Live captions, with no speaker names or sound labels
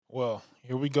Well,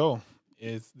 here we go.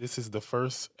 This is the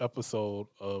first episode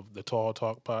of the Tall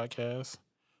Talk podcast.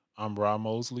 I'm Rob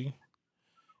Mosley,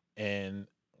 and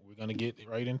we're gonna get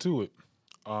right into it.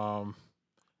 Um,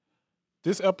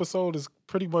 this episode is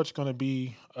pretty much gonna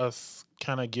be us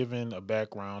kind of giving a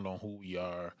background on who we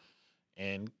are,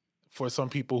 and for some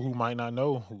people who might not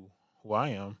know who I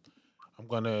am, I'm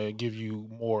gonna give you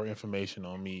more information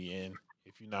on me. And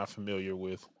if you're not familiar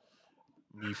with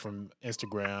me from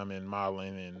Instagram and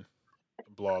modeling and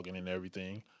blogging and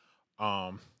everything,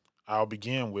 Um, I'll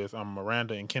begin with I'm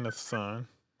Miranda and Kenneth's son,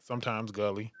 sometimes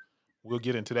Gully. We'll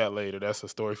get into that later. That's a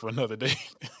story for another day.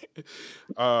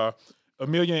 uh,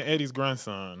 Amelia and Eddie's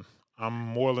grandson. I'm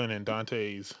Moreland and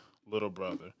Dante's little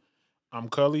brother. I'm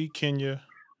Cully, Kenya,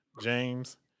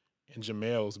 James, and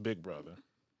Jamel's big brother.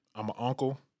 I'm an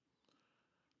uncle,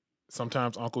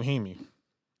 sometimes Uncle Hemi,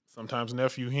 sometimes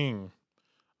nephew Hing.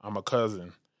 I'm a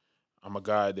cousin. I'm a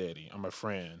goddaddy. I'm a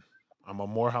friend. I'm a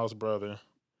Morehouse brother,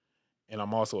 and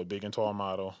I'm also a big and tall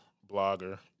model,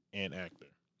 blogger, and actor.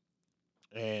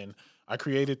 And I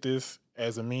created this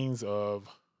as a means of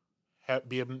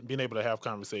being able to have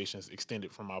conversations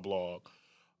extended from my blog.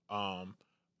 Um,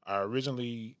 I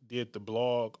originally did the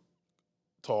blog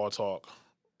Tall Talk,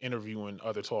 interviewing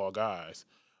other tall guys,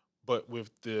 but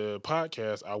with the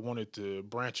podcast, I wanted to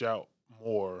branch out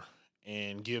more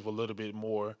and give a little bit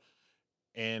more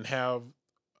and have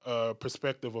a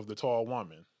perspective of the tall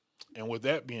woman. And with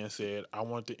that being said, I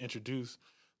want to introduce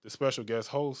the special guest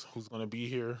host who's going to be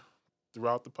here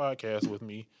throughout the podcast with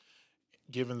me,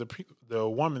 giving the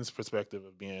woman's perspective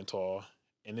of being tall,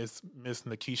 and it's Miss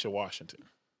Nikisha Washington.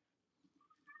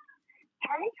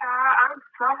 Hey, Kyle. I'm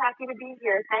so happy to be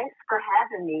here. Thanks for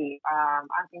having me.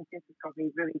 I think this is going to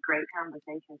be really great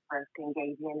conversations for us to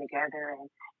engage in together and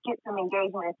get some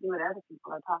engagement and see what other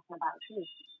people are talking about too.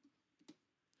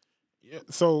 Yeah.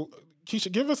 So,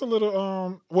 Keisha, give us a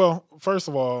little. Well, first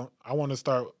of all, I want to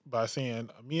start by saying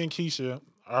me and Keisha,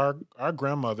 our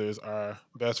grandmothers are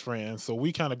best friends, so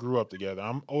we kind of grew up together.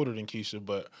 I'm older than Keisha,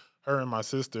 but her and my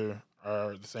sister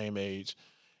are the same age,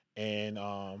 and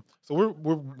so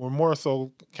we're more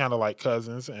so kind of like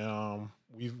cousins, and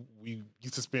we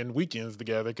used to spend weekends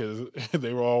together because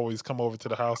they would always come over to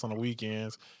the house on the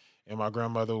weekends, and my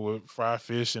grandmother would fry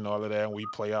fish and all of that, and we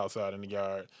play outside in the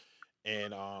yard.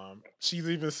 And she's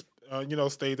even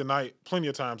stayed the night plenty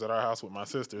of times at our house with my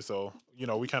sister. So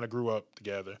we kind of grew up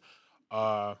together.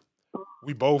 Uh,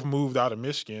 we both moved out of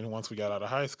Michigan once we got out of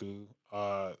high school.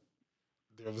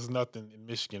 There was nothing in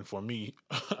Michigan for me.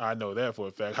 I know that for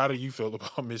a fact. How do you feel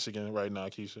about Michigan right now,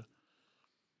 Keisha?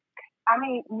 I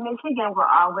mean, Michigan will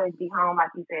always be home. Like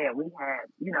you said, we had,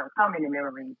 so many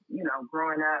memories,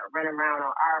 growing up, running around on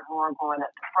Ardmore, going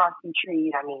up to Frosty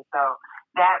Treat. I mean, so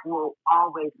that will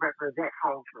always represent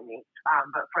home for me.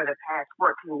 But for the past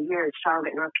 14 years,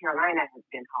 Charlotte, North Carolina has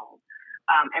been home.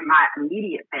 And my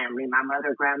immediate family, my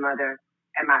mother, grandmother,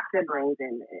 and my siblings,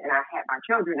 and I had my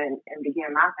children and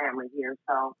began my family here.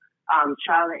 So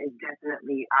Charlotte is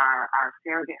definitely our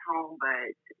surrogate home,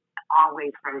 but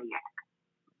always from the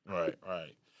Right,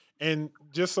 right. And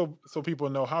just so people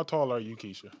know, how tall are you,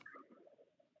 Keisha?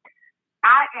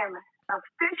 I am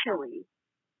officially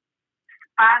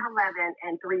 5'11"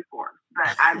 and 3/4,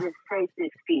 but I just say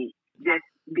 6 feet just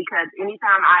because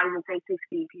anytime I even say 6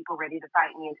 feet, people ready to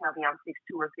fight me and tell me I'm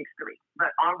 6'2" or 6'3".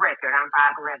 But on record, I'm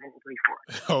 5'11" and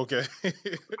 3/4. Okay.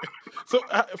 So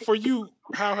for you,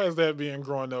 how has that been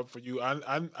growing up for you?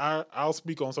 I'll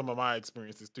speak on some of my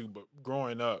experiences too, but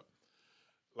growing up,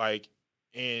 like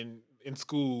in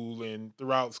school and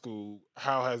throughout school,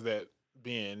 how has that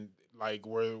been? Like,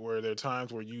 were there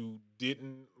times where you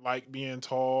didn't like being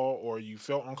tall or you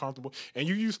felt uncomfortable? And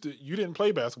you didn't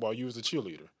play basketball, you was a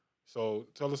cheerleader. So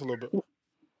tell us a little bit.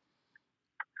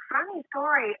 Funny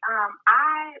story.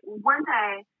 I one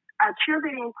day a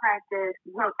cheerleading practice.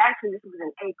 Well, actually, this was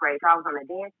in eighth grade. So I was on a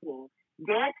dance team.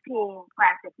 Dance team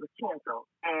practice was canceled,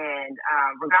 and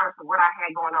regardless of what I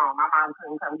had going on, my mom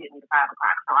couldn't come get me to 5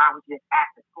 o'clock, so I was just at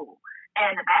the school.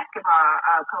 And the basketball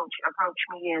coach approached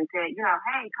me and said,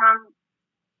 hey, come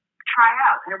try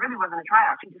out. And it really wasn't a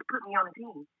tryout. She just put me on the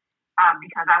team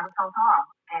because I was so tall.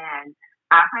 And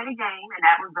I played a game, and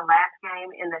that was the last game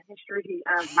in the history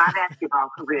of my basketball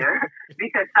career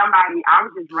because I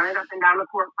was just running up and down the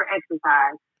court for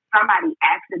exercise. Somebody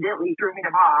accidentally threw me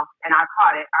the ball, and I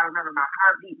caught it. I remember my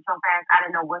heart beating so fast, I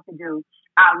didn't know what to do.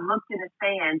 I looked in the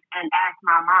stands and asked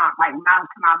my mom, like, mouthed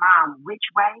to my mom, which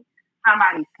way?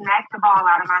 Somebody snatched the ball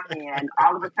out of my hand.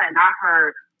 All of a sudden, I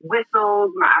heard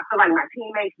whistles. I feel like my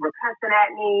teammates were cussing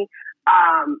at me.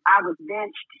 I was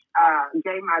benched,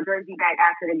 gave my jersey back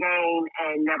after the game,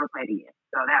 and never played again.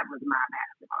 So that was my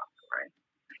basketball story.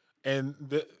 and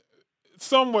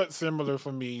somewhat similar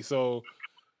for me. So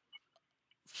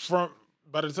from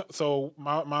so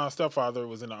my stepfather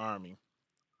was in the army,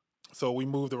 so we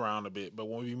moved around a bit. But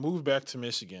when we moved back to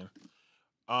Michigan,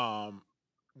 um,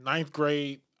 ninth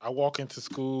grade, I walk into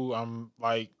school. I'm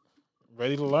like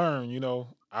ready to learn.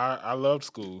 I loved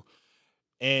school,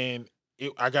 and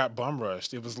I got bum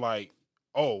rushed. It was like,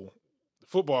 oh, the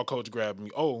football coach grabbed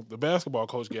me. Oh, the basketball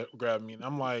coach grabbed me, and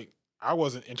I'm like, I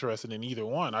wasn't interested in either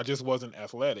one. I just wasn't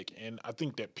athletic, and I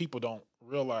think that people don't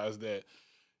realize that.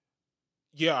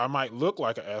 Yeah, I might look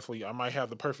like an athlete. I might have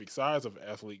the perfect size of an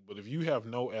athlete, but if you have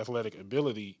no athletic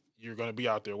ability, you're going to be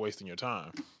out there wasting your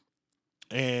time.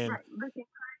 And Right, looking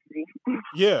crazy.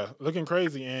 yeah, looking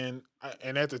crazy. And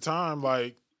at the time,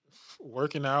 like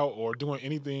working out or doing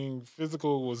anything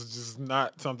physical was just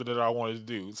not something that I wanted to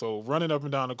do. So running up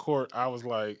and down the court, I was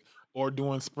like, or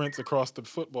doing sprints across the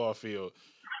football field.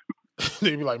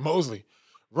 They'd be like, Mosley,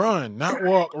 run, not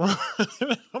walk, run.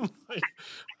 I'm like,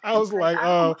 I was Like like, I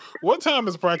don't. what time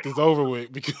is practice over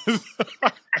with? Because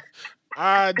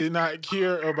I did not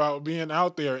care about being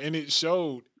out there, and it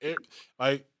showed.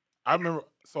 Like I remember,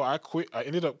 so I quit. I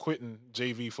ended up quitting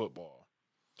JV football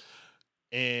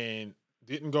and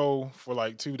didn't go for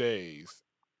like 2 days.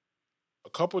 A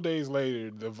couple days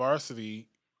later, the varsity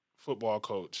football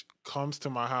coach comes to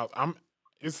my house.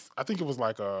 I think it was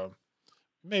like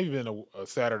maybe been a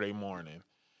Saturday morning.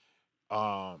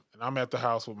 And I'm at the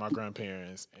house with my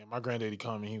grandparents, and my granddaddy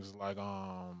come and he was like,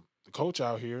 the coach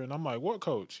out here, and I'm like, what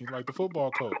coach? He's like, the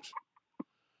football coach.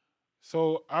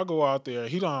 So I go out there.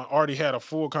 He done already had a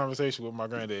full conversation with my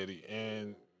granddaddy,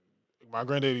 and my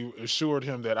granddaddy assured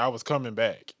him that I was coming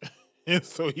back. And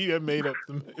so he had made up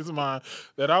his mind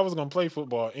that I was gonna play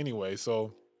football anyway.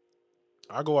 So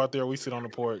I go out there, we sit on the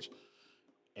porch,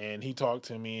 and he talked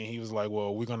to me, and he was like,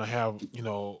 well, we're gonna have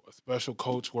a special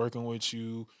coach working with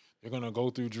you. They're gonna go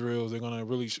through drills. They're gonna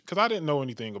really because I didn't know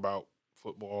anything about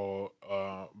football,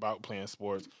 about playing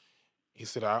sports. He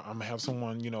said, I'm gonna have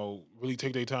someone really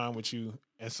take their time with you.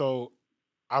 And so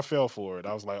I fell for it.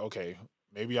 I was like, okay,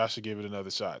 maybe I should give it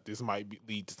another shot. This might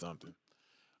lead to something.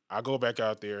 I go back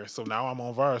out there. So now I'm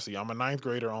on varsity. I'm a ninth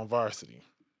grader on varsity.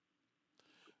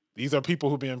 These are people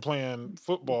who've been playing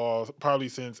football probably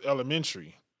since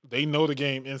elementary. They know the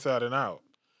game inside and out.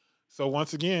 So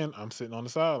once again, I'm sitting on the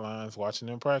sidelines watching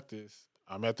them practice.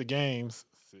 I'm at the games,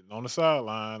 sitting on the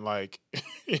sideline, like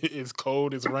it's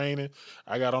cold, it's raining.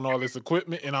 I got on all this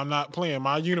equipment, and I'm not playing.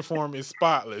 My uniform is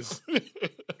spotless.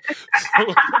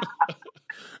 so,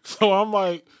 so I'm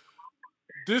like,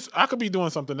 this I could be doing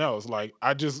something else. Like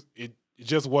it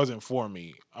just wasn't for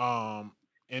me.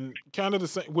 And kind of the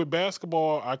same with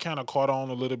basketball, I kind of caught on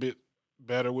a little bit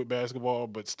better with basketball,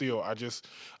 but still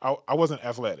I wasn't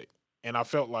athletic. And I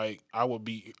felt like I would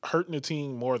be hurting the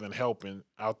team more than helping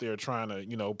out there trying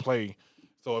to, play.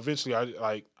 So eventually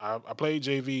I played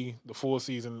JV the full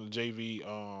season of JV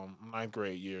ninth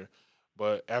grade year.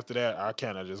 But after that I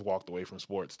kind of just walked away from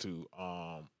sports too.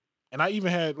 And I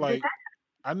even had Did like that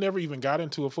I never even got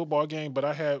into a football game, but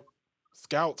I had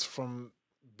scouts from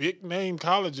big name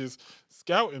colleges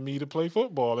scouting me to play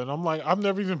football, and I'm like, I've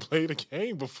never even played a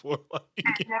game before. Like,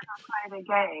 never played a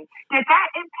game? Did that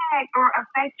impact or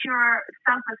affect your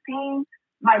self esteem?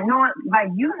 Like knowing, like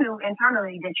you knew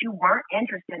internally that you weren't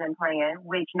interested in playing,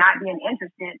 which not being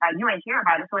interested, like you ain't care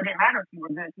about it, so it didn't matter if you were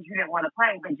good because you didn't want to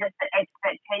play, but just the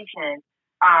expectation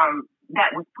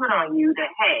that was put on you that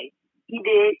hey, he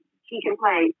did, he can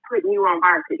play, putting you on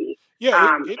varsity,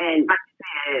 yeah, it and like you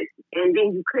said, and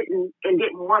then you couldn't and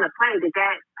didn't want to play. Did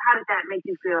that? How did that make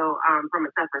you feel from a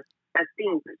self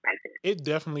esteem perspective? it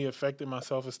definitely affected my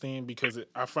self esteem because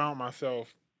I found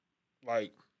myself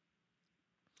like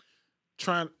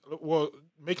trying well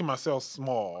making myself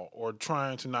small or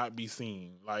trying to not be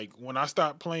seen. Like when I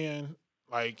stopped playing,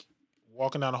 like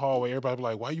walking down the hallway, everybody be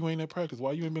like, "Why you ain't at practice?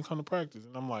 Why you ain't been coming to practice?"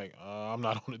 And I'm like, "I'm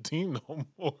not on the team no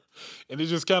more." And it's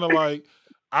just kind of like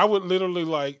I would literally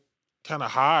like kind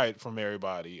of hide from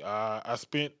everybody. I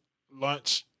spent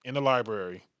lunch in the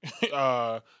library.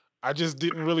 uh, I just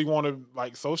didn't really want to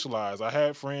like socialize. I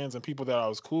had friends and people that I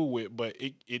was cool with, but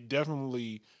it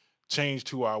definitely changed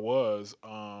who I was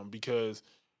because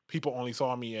people only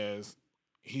saw me as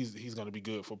he's going to be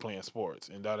good for playing sports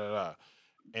and da da da.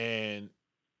 And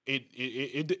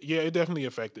yeah, it definitely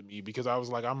affected me because I was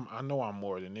like I know I'm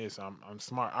more than this. I'm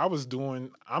smart.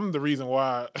 I'm the reason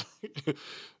why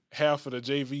half of the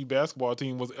JV basketball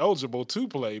team was eligible to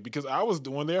play because I was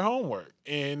doing their homework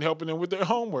and helping them with their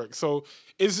homework. So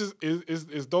it's just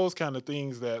it's those kind of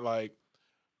things that like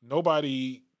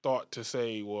nobody thought to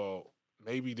say, well,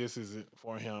 maybe this isn't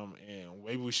for him, and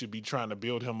maybe we should be trying to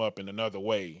build him up in another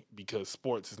way because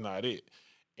sports is not it.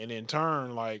 And in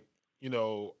turn, like, you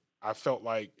know, I felt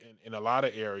like in a lot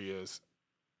of areas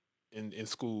in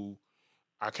school,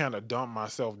 I kind of dumped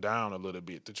myself down a little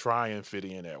bit to try and fit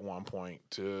in at one point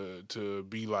to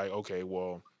be like, okay,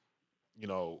 well, you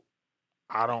know,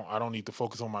 I don't need to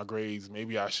focus on my grades.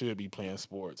 Maybe I should be playing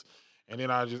sports. And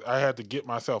then I had to get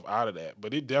myself out of that.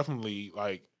 But it definitely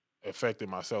like affected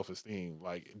my self esteem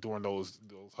like during those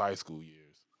high school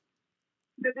years.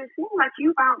 Does it seem like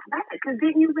you bounced back? Because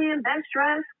didn't you win Best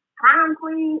Dress, Prom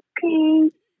Queen,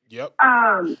 King? Yep.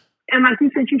 And like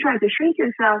you said, you tried to shrink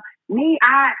yourself. Me,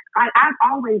 I've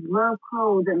always loved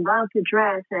clothes and loved to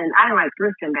dress, and I didn't like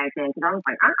thrifting back then because I was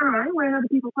like, I ain't wearing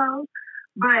other people's clothes.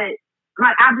 But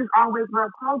like I just always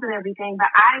loved clothes and everything.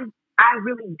 But I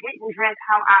really didn't dress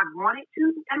how I wanted to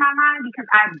in my mind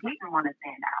because I didn't want to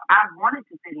stand out. I wanted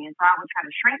to fit in, so I would try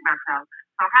to shrink myself.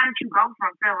 So how did you go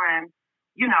from feeling,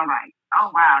 like,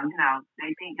 oh wow,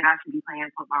 they think that I should be playing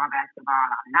football, basketball,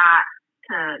 I'm not,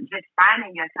 to just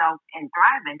finding yourself and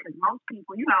thriving? Because most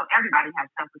people, everybody has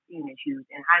self esteem issues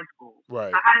in high school. So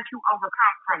Right. how did you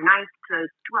overcome from ninth to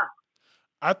 12th?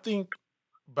 I think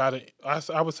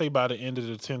I would say by the end of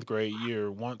the 10th grade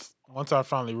year, once I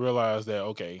finally realized that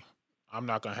okay, I'm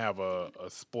not gonna have a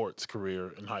sports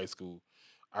career in high school,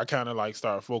 I kind of like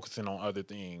started focusing on other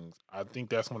things. I think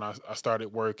that's when I started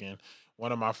working.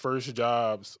 One of my first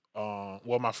jobs,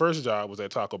 well, my first job was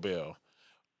at Taco Bell.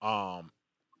 Um,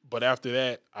 but after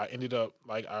that, I ended up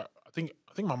like I think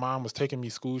my mom was taking me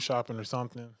school shopping or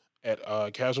something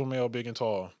at Casual Male Big and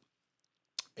Tall,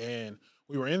 and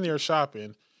we were in there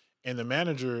shopping, and the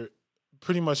manager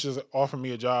pretty much just offered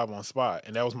me a job on spot,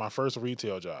 and that was my first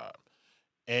retail job.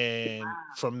 And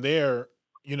from there,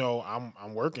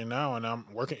 I'm working now, and I'm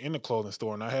working in the clothing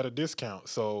store, and I had a discount,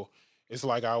 so it's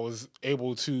like I was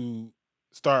able to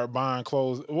start buying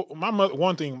clothes. My mother,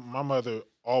 one thing, my mother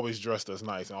always dressed us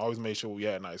nice and always made sure we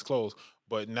had nice clothes.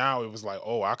 But now it was like,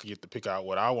 oh, I could get to pick out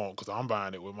what I want because I'm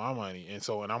buying it with my money,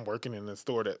 and I'm working in a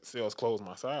store that sells clothes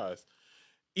my size,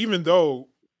 even though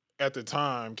at the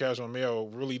time Casual Male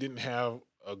really didn't have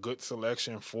a good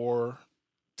selection for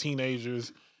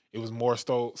teenagers. It was more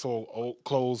so old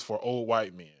clothes for old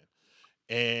white men,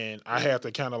 and I had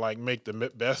to kind of like make the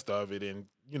best of it and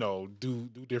do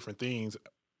different things,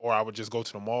 or I would just go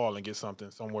to the mall and get something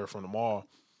somewhere from the mall.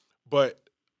 But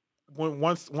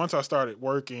once I started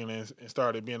working and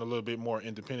started being a little bit more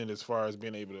independent as far as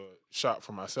being able to shop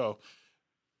for myself,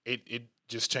 it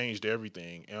just changed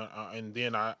everything. And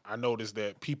then I noticed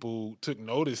that people took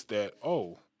notice that,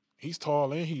 oh, he's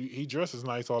tall and he dresses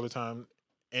nice all the time,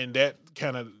 and that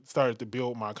kind of started to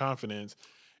build my confidence.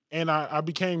 And I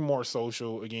became more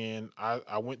social again.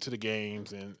 I went to the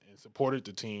games and supported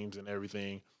the teams and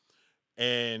everything,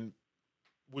 and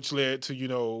which led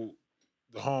to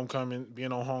the homecoming,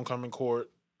 being on homecoming court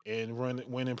and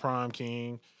winning prom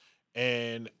king,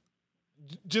 and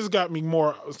just got me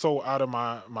more so out of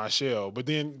my shell. But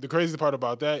then the crazy part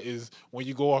about that is when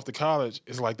you go off to college,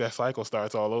 it's like that cycle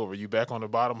starts all over. You back on the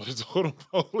bottom of the totem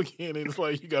pole again, and it's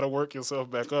like you got to work yourself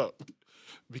back up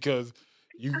because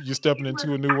you're stepping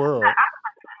into a new world.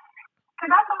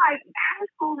 Because I feel like high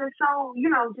school is so,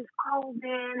 just closed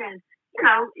in, and,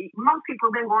 most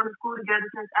people have been going to school together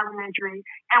since elementary.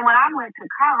 And when I went to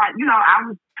college, I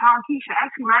was tall Keisha.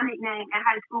 Actually, my nickname in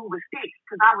high school was Six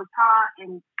because I was tall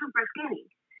and super skinny.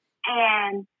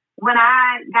 And when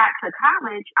I got to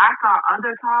college, I saw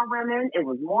other tall women. It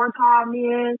was more tall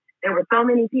men. There were so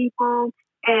many people.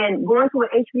 And going to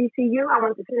an HBCU, I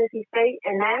went to Tennessee State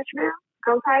in Nashville.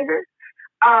 Go Tigers.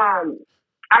 Um,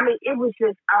 I mean, it was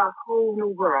just a whole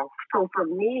new world. So for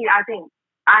me, I think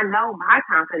I know my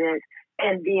confidence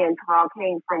in being tall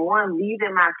came from one,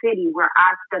 leaving my city where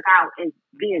I stuck out as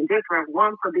being different,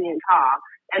 one for being tall.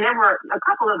 And there were a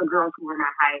couple of the girls who were my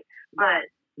height, but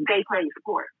they played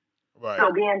sports. Right.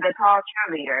 So being the tall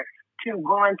cheerleader to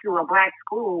going to a black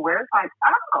school where it's like,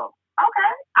 oh,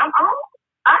 okay, I'm on,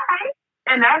 all right.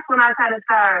 And that's when I kind of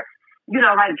started,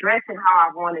 like dressing how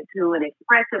I wanted to and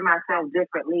expressing myself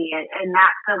differently, and not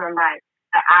feeling like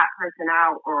the odd person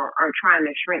out, or trying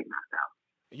to shrink myself.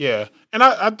 Yeah, and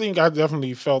I think I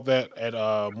definitely felt that at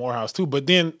Morehouse too. But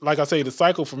then, like I say, the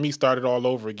cycle for me started all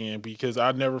over again because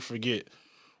I never forget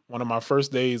one of my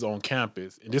first days on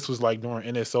campus, and this was like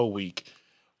during NSO week.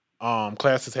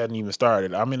 Classes hadn't even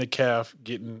started. I'm in a calf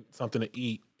getting something to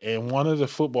eat, and one of the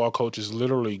football coaches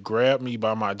literally grabbed me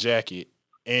by my jacket,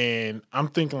 and I'm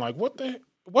thinking like, what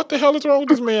the hell is wrong with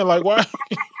this man? Like, why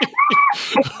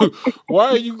Why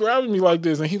are you grabbing me like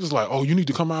this? And he was like, oh, you need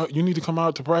to come out. You need to come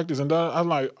out to practice. And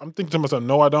I'm thinking to myself,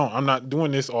 no, I don't. I'm not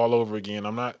doing this all over again.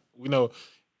 I'm not,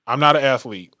 I'm not an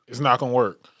athlete. It's not going to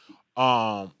work.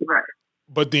 Um, Right.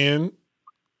 but then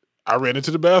I ran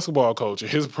into the basketball coach,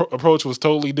 and his approach was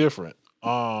totally different.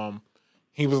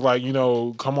 He was like,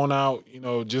 come on out,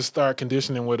 just start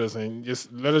conditioning with us, and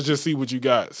just let us just see what you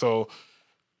got. So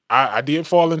I did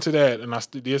fall into that, and I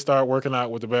did start working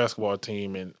out with the basketball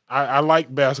team, and I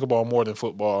like basketball more than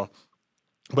football.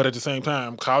 But at the same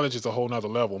time, college is a whole nother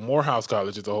level. Morehouse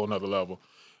College is a whole nother level.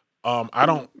 I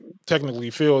don't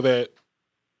technically feel that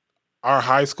our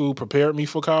high school prepared me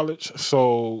for college.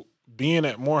 So being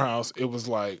at Morehouse, it was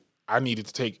like I needed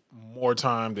to take more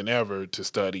time than ever to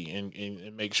study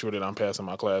and make sure that I'm passing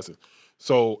my classes.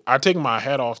 So I take my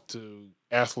hat off to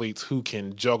athletes who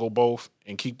can juggle both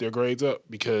and keep their grades up,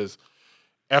 because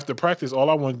after practice, all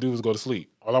I want to do is go to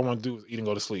sleep. All I want to do is eat and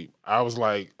go to sleep. I was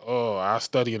like, oh, I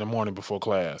study in the morning before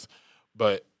class,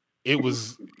 but it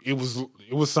was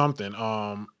something.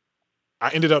 I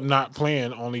ended up not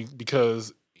playing only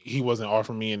because he wasn't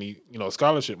offering me any,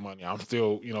 scholarship money. I'm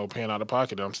still, paying out of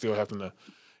pocket. I'm still having to,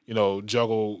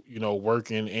 juggle,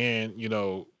 working and,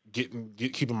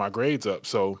 keeping my grades up.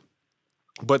 So,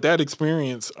 but that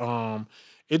experience,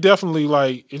 it definitely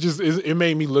it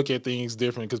made me look at things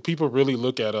different, because people really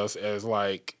look at us as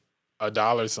like a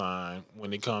dollar sign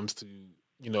when it comes to,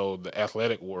 the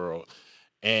athletic world.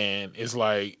 And it's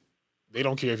like, they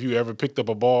don't care if you ever picked up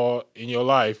a ball in your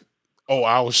life. Oh,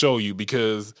 I will show you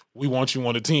because we want you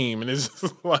on the team. And it's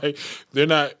just like they're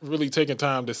not really taking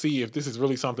time to see if this is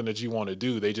really something that you want to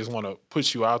do. They just want to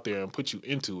push you out there and put you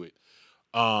into it.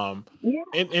 Yeah.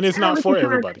 And it's not for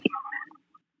everybody.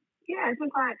 Yeah, it's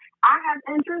just like, I have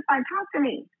interests, like, talk to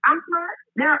me. I'm smart.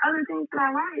 There are other things that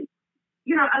I like,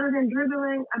 other than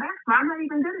dribbling a basketball. I'm not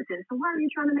even good at this. So why are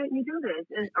you trying to make me do this?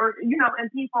 And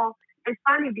people, it's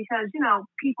funny because,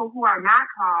 people who are not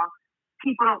tall,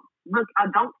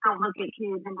 adults don't look at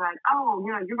kids and be like, oh,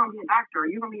 you're going to be a doctor,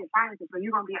 or you're going to be a scientist, or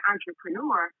you're going to be an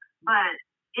entrepreneur. But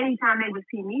anytime they would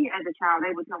see me as a child,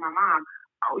 they would tell my mom,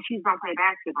 oh, she's going to play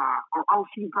basketball, or oh,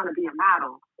 she's going to be a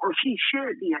model, or she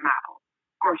should be a model,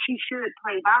 or she should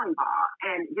play volleyball.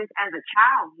 And just as a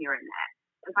child hearing that,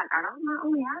 it's like, are those my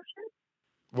only options?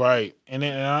 Right. And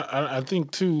then I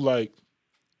think too, like,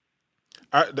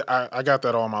 I got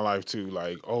that all my life too.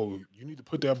 Like, oh, you need to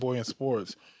put that boy in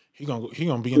sports. He gonna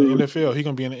be in the NFL. He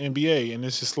gonna be in the NBA. And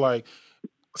it's just like,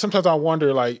 sometimes I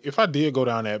wonder, like, if I did go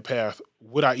down that path,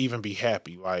 would I even be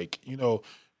happy? Like,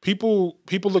 people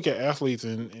look at athletes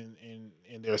and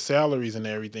their salaries and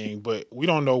everything, but we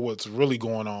don't know what's really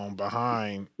going on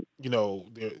behind,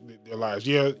 their lives.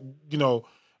 Yeah,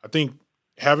 I think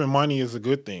having money is a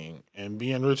good thing and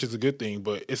being rich is a good thing,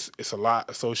 but it's a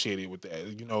lot associated with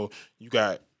that. You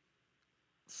got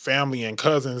family and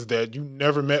cousins that you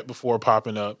never met before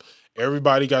popping up.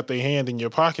 Everybody got their hand in your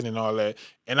pocket and all that.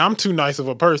 And I'm too nice of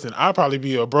a person. I'd probably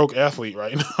be a broke athlete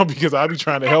right now because I'd be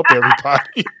trying to help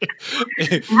everybody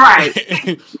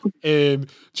Right. and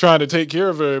trying to take care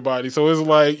of everybody. So it's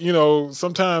like,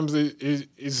 sometimes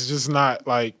it's just not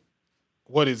like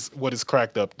what it's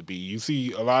cracked up to be. You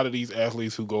see a lot of these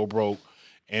athletes who go broke,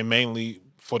 and mainly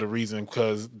for the reason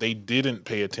because they didn't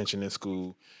pay attention in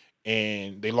school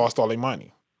and they lost all their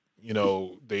money.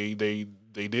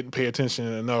 They didn't pay attention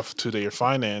enough to their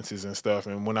finances and stuff,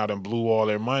 and went out and blew all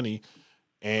their money.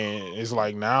 And it's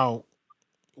like, now,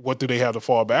 what do they have to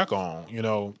fall back on?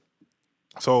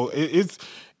 So it's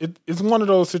one of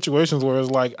those situations where it's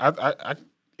like,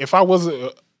 if I was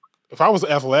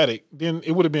athletic, then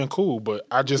it would have been cool. But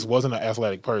I just wasn't an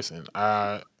athletic person.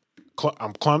 I'm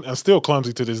still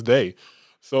clumsy to this day.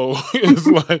 So it's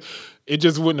like it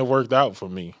just wouldn't have worked out for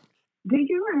me. Do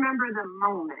you remember the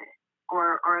moment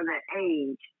or the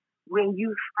age when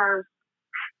you first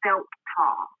felt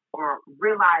tall or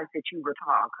realized that you were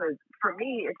tall? Because for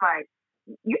me, it's like,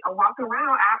 walking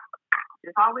around,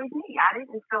 it's always me. I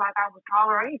didn't feel like I was tall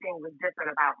or anything was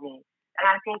different about me. And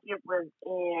I think it was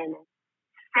in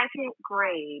second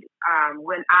grade,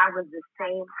 when I was the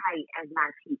same height as my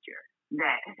teacher,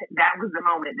 that that was the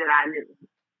moment that I knew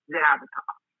that I was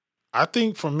tall. I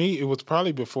think for me, it was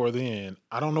probably before then.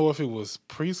 I don't know if it was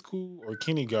preschool or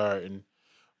kindergarten,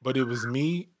 but it was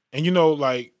me. And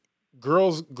like,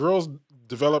 girls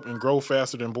develop and grow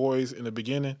faster than boys in the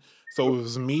beginning. So it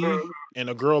was me Mm. and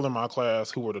a girl in my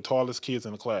class who were the tallest kids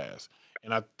in the class.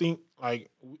 And I think, like,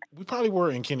 we probably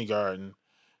were in kindergarten,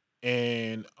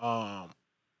 and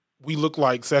we looked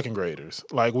like second graders.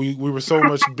 Like, we were so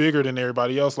much bigger than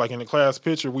everybody else. Like, in the class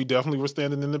picture, we definitely were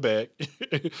standing in the back.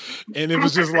 And it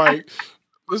was just like,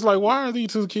 It's like, why are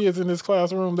these two kids in this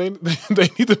classroom? They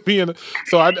need to be in.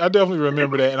 So I definitely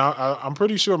remember that, and I'm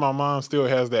pretty sure my mom still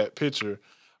has that picture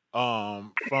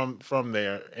from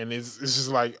there, and it's just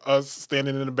like us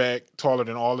standing in the back, taller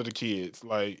than all of the kids.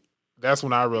 Like that's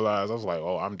when I realized I was like,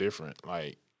 oh, I'm different.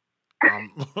 Like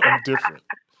I'm I'm different.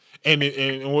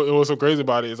 And what's so crazy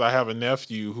about it is I have a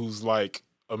nephew who's like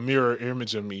a mirror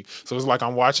image of me. So it's like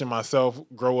I'm watching myself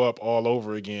grow up all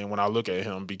over again when I look at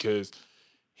him because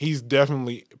he's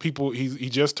definitely he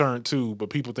just turned 2, but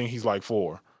people think he's like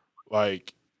 4.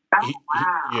 Like Oh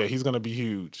wow. yeah, he's gonna be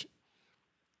huge.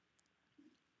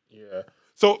 Yeah.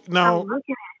 So So now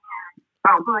looking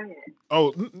at go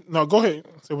ahead. no, go ahead.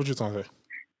 Say what you're gonna say.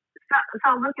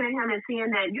 So looking at him and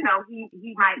seeing that,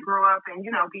 he might grow up and,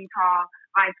 be tall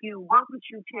like you, what would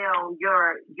you tell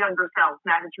your younger self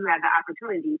now that you have the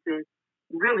opportunity to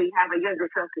really have a younger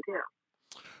self to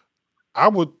tell? I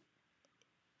would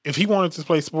if he wanted to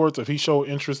play sports, if he showed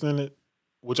interest in it,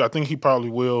 which I think he probably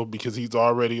will because he's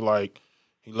already like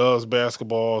he loves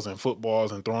basketballs and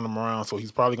footballs and throwing them around, so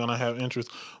he's probably gonna have interest.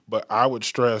 But I would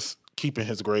stress keeping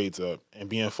his grades up and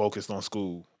being focused on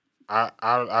school.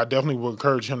 I definitely would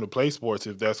encourage him to play sports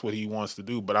if that's what he wants to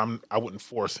do, but I wouldn't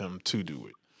force him to do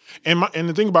it. And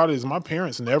the thing about it is my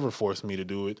parents never forced me to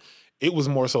do it. It was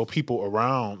more so people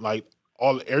around, like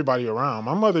everybody around.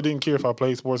 My mother didn't care if I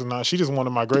played sports or not. She just wanted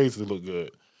my grades to look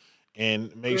good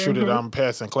and make sure that Mm-hmm. I'm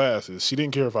passing classes. She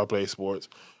didn't care if I played sports.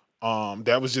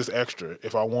 That was just extra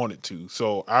if I wanted to.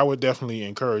 So I would definitely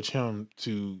encourage him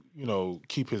to,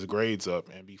 keep his grades up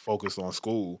and be focused on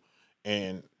school,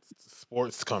 and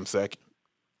sports come second.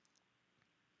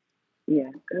 Yeah,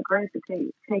 good grades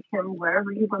to take him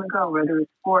wherever you want to go, whether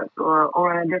it's sports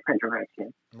or in a different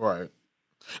direction. Right.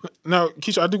 Now,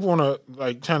 Keisha, I do want to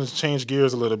like kind of change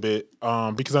gears a little bit,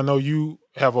 because I know you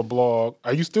have a blog.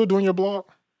 Are you still doing your blog?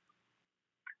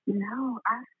 No,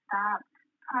 I stopped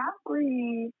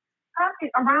probably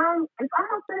around it's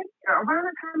almost like around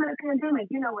the time of the pandemic,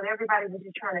 when everybody was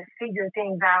just trying to figure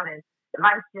things out and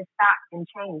life just stopped and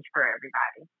changed for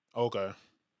everybody. Okay.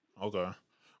 Okay.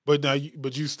 But now,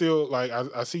 but you still like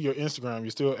I see your Instagram.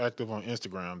 You're still active on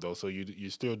Instagram though, so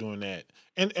you're still doing that.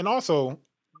 And also,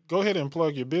 go ahead and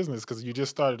plug your business because you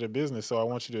just started a business. So I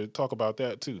want you to talk about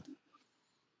that too.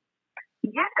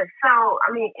 Yeah, so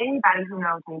I mean, anybody who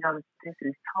knows me knows this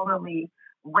is totally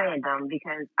random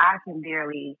because I'm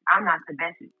not the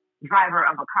best driver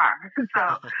of a car.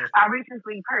 So I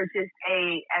recently purchased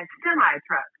a semi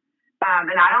truck.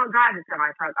 And I don't drive a semi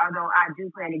truck, although I do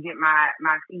plan to get my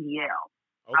CDL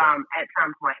Okay. at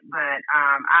some point. But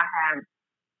I have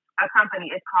a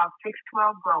company. It's called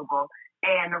 612 Global.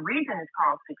 And the reason it's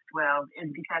called 612 is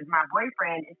because my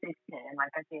boyfriend is 6'10".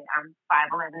 Like I said, I'm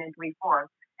 5'11" and 3/4.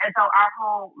 And so our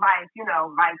whole life,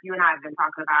 like you and I have been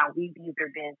talking about, we've either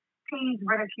been teased,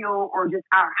 ridiculed, or just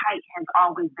our height has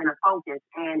always been a focus.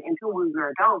 And until we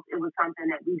were adults, it was something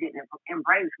that we didn't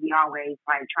embrace. We always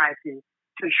like tried to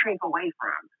shrink away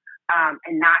from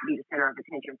and not be the center of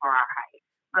attention for our height.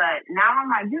 But now I'm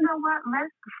like, you know what?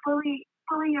 Let's fully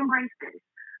embrace this.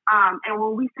 And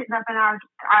when we sitting up in our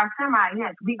semi,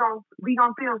 yes, we gonna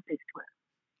feel 6'12".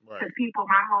 Right. Because people,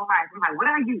 my whole life, I'm like, what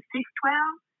are you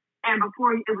 6'12"? And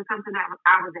before it was something that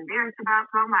I was embarrassed about.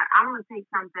 So I'm like, I want to take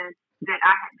something that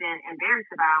I had been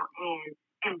embarrassed about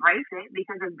and embrace it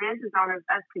because if this is on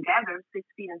us together, 6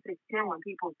 feet and 6'10", when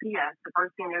people see us, the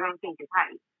first thing they're gonna think is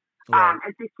height. Right.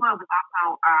 And 6'12" is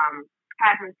also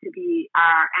happens to be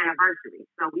our anniversary.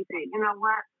 So we said, you know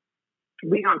what?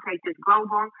 We're gonna take this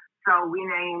global. So we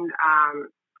named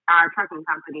our trucking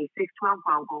company 612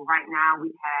 Global. Right now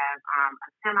we have a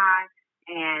semi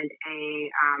and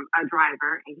a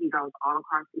driver, and he goes all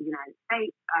across the United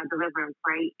States delivering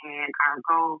freight. And our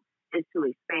goal is to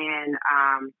expand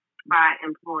by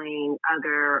employing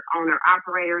other owner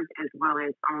operators as well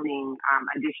as owning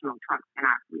additional trucks in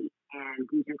our fleet. And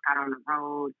we just got on the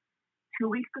road 2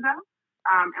 weeks ago,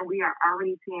 and we are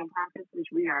already seeing profits, which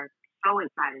we are so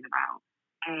excited about.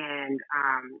 And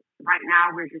right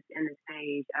now, we're just in the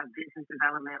stage of business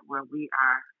development where we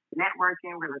are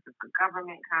networking, we're looking for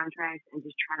government contracts, and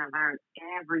just trying to learn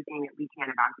everything that we can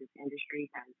about this industry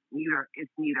because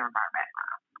it's neither of our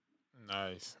background.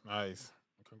 Nice. Nice.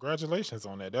 Congratulations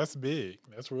on that. That's big.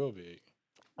 That's real big.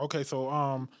 Okay.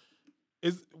 So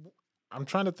is I'm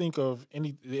trying to think of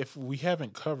any if we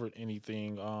haven't covered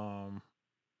anything.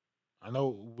 I know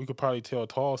we could probably tell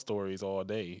tall stories all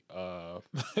day,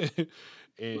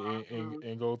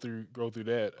 and go through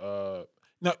that.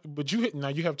 Now, but now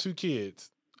you have 2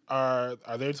 kids. Are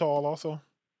they tall also? Um,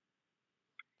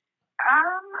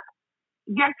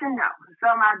 yes and no. So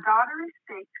my daughter is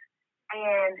 6,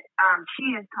 And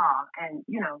she is tall, and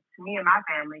to me and my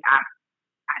family, I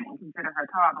didn't consider her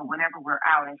tall, but whenever we're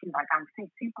out and she's like, I'm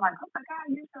 6, people are like, oh my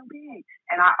God, you're so big.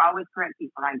 And I always correct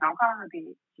people, like, don't call her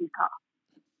big, she's tall.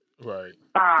 Right.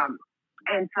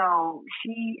 And so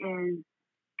she is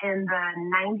in the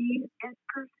 90th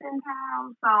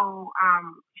percentile. So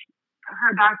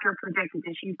her doctor projected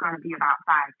that she's going to be about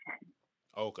 5'10".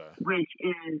 Okay. Which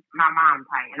is my mom's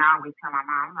height. And I always tell my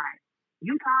mom, like,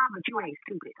 you tall, but you ain't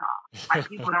stupid tall. Like,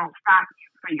 people don't stop you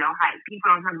for your height. People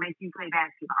don't try to make you play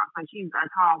basketball. So she's a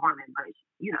tall woman, but,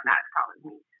 not as tall as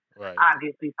me. Right.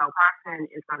 Obviously. So Carson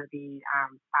is going to be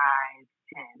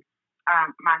 5'10".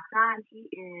 My son, he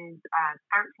is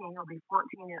 13. He'll be 14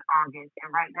 in August.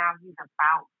 And right now he's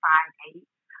about 5'8".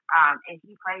 And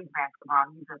he plays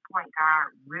basketball. He's a point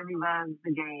guard, really loves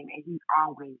the game, and he's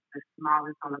always the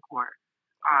smallest on the court.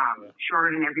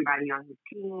 Shorter than everybody on his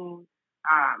team.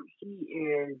 He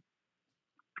is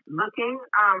looking,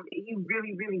 he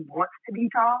really, really wants to be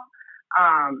tall.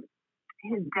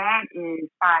 His dad is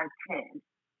 5'10".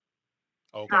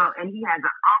 Okay. So, and he has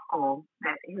an uncle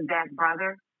that his dad's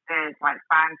brother that's like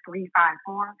 5'3",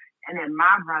 5'4", and then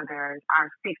my brothers are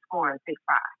 6'4" and 6'5".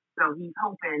 So he's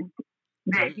hoping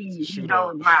that he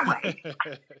goes my way.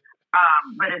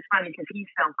 But it's funny because he's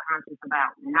self-conscious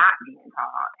about not being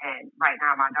tall. And right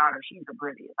now, my daughter, she's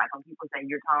oblivious. Like when people say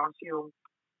you're tall, she'll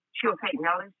take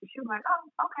notice. She'll be like, oh,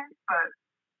 okay. But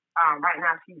right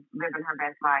now, she's living her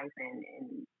best life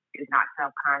and is not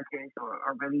self-conscious or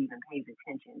really even pays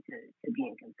attention to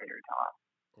being considered tall.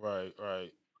 Right.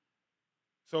 Right.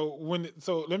 So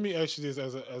let me ask you this: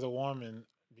 as a woman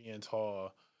being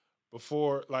tall,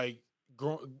 before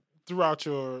throughout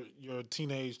your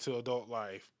teenage to adult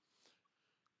life,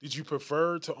 did you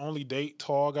prefer to only date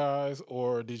tall guys,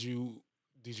 or did you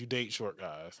date short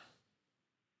guys?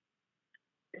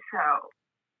 So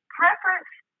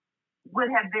preference would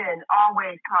have been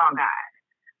always tall guys.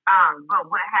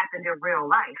 But what happened in real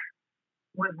life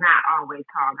was not always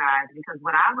tall guys, because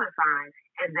what I would find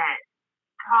is that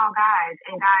tall guys,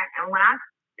 and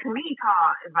to me, tall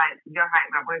is like your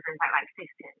height. My boyfriend's like 6'10".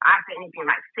 I say anything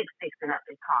like 6'6" and up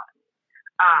is tall to me.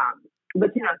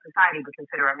 But society would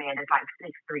consider a man that's like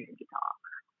 6'3" to be tall.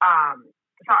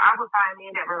 So I would find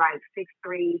men that were like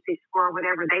 6'3", 6'4",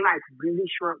 whatever. They like really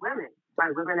short women,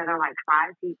 like women that are like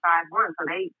 5 feet 5'1". So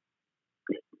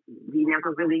we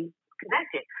never really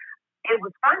connected. It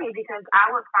was funny because I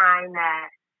would find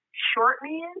that short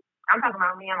men, I'm talking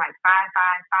about men like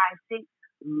 5'5", 5'6",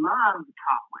 love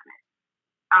tall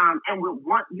women, and would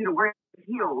want you to wear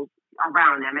heels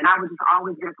around them. And I would just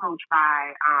always get approached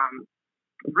by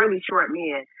really short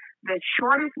men. The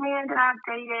shortest man that I've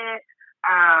dated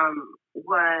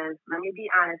was, let me be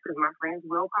honest, because my friends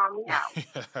will call me out,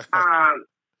 5'9".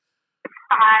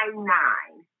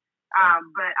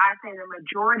 But I say the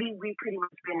majority, we pretty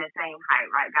much been the same height,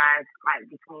 right, guys? Like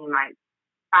between like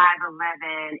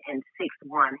 5'11" and 6'1"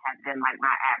 have been like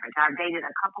my average. I've dated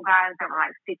a couple guys that were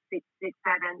like 6'6",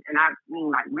 6'7", and I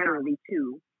mean like literally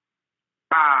 2.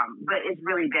 But it's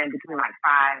really been between like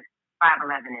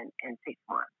 5'11" and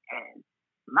 6'1". And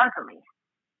luckily,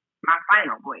 my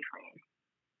final boyfriend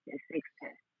is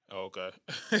 6'10". Okay.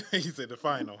 He said the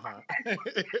final, huh?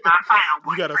 My final boyfriend.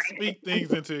 You got to speak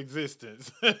things into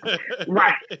existence.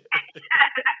 Right.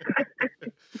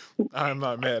 I'm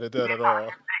not mad at that at all.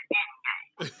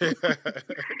 So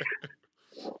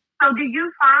do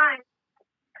you find,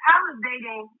 how is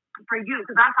dating for you?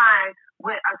 Because I find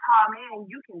with a tall man,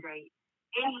 you can date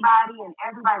anybody and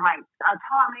everybody. Like a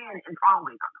tall man is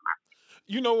always on the market.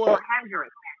 You know what? Or has your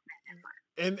experience been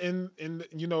And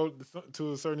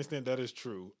to a certain extent, that is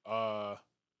true.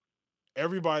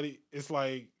 Everybody, it's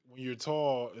like when you're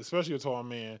tall, especially a tall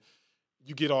man,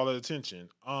 you get all the attention.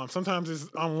 Sometimes it's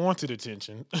unwanted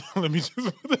attention. Let me just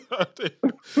put that out there.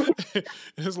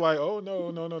 It's like, oh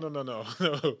no, no,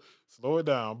 slow it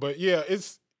down. But yeah,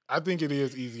 I think it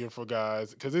is easier for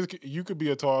guys because you could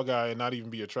be a tall guy and not even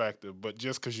be attractive, but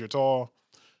just because you're tall,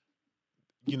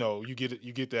 you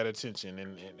get that attention,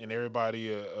 and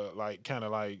everybody like kind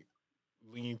of like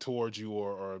lean towards you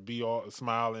or be all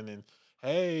smiling and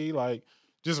hey, like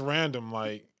just random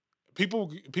like.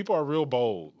 People are real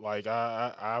bold. Like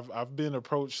I've been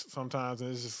approached sometimes,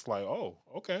 and it's just like, oh,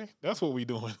 okay, that's what we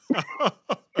doing.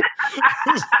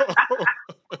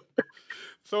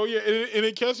 So yeah, and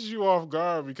it catches you off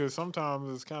guard because sometimes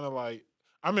it's kind of like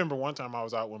I remember one time I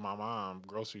was out with my mom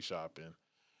grocery shopping,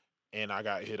 and I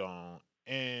got hit on,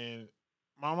 and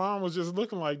my mom was just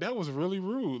looking like that was really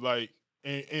rude, like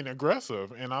and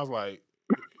aggressive, and I was like,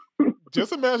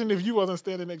 just imagine if you wasn't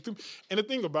standing next to me. And the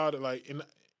thing about it, like,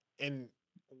 and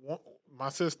my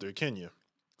sister Kenya.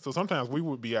 So sometimes we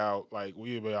would be out, like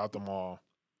we would be out the mall,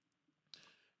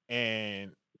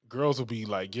 and girls would be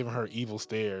like giving her evil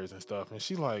stares and stuff, and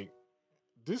she like,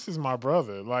 "This is my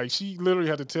brother." Like she literally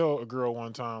had to tell a girl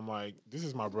one time, like, "This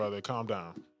is my brother. Calm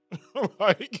down."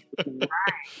 Like,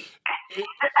 it,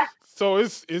 so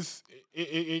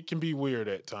it can be weird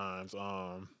at times.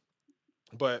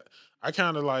 But I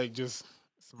kind of like just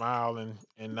smile and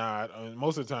nod. I mean,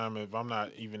 most of the time, if I'm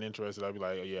not even interested, I'll be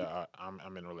like, "Oh, yeah,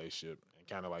 I'm in a relationship," and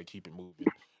kind of like keep it moving.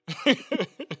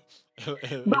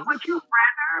 But would you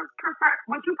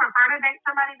prefer to date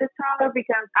somebody that's taller?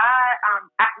 Because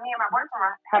me and my boyfriend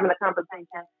were having a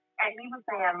conversation, and he was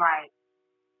saying like,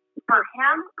 for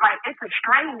him, like it's a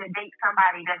strain to date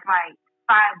somebody that's like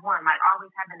 5'1", like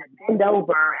always having to bend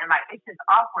over, and like it's just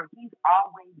awkward. He's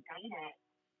always dated,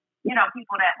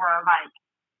 people that were like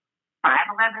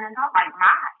 5'11" and tall, like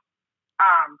mine.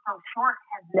 So short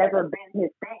has never been his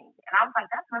thing. And I was like,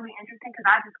 that's really interesting because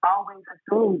I just always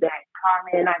assumed that tall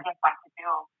men, I guess, like to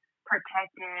feel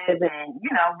protective and,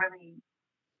 really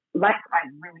like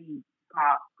really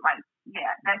small. Like,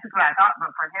 yeah, that's just what I thought. But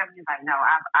for him, he's like, no,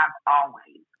 I've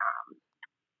always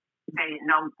dated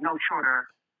no shorter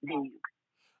than you.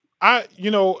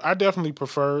 I definitely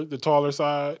prefer the taller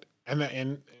side, and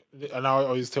I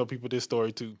always tell people this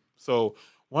story too. So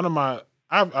one of my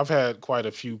I've had quite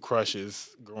a few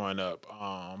crushes growing up,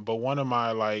 but one of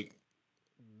my like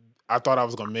I thought I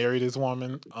was gonna marry this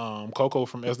woman, Coco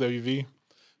from SWV.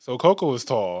 So Coco is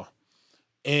tall,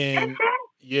 and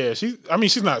yeah, she's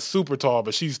not super tall,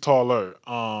 but she's taller.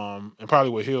 And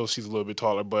probably with heels, she's a little bit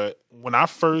taller. But when I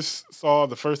first saw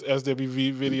the first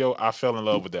SWV video, I fell in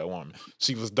love with that woman.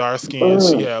 She was dark skinned,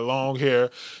 she had long hair,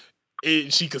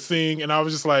 she could sing, and I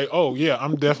was just like, oh yeah,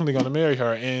 I'm definitely gonna marry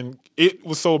her. And it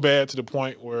was so bad to the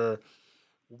point where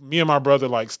me and my brother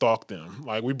like stalked them.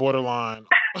 Like we borderline.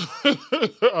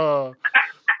 uh,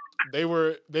 they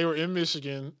were in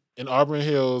Michigan in Auburn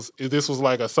Hills. This was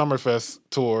like a Summerfest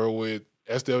tour with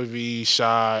SWV,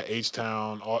 Shy, H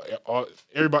Town, all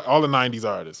everybody, all the '90s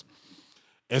artists.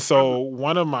 And so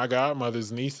one of my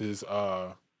godmother's nieces,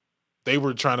 they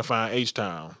were trying to find H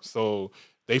Town. So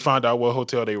they found out what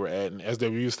hotel they were at, and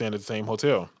SWV was staying at the same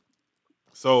hotel.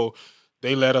 So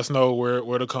they let us know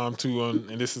where to come to, and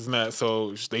this is not.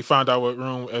 So they found out what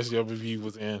room SWV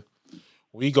was in.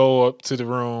 We go up to the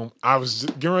room. I was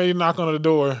just getting ready to knock on the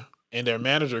door, and their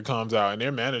manager comes out. And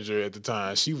their manager at the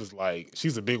time, she was like,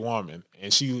 she's a big woman,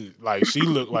 and she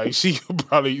looked like she could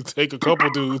probably take a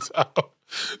couple dudes out.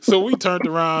 So we turned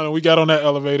around and we got on that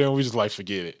elevator and we just like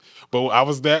forget it. But I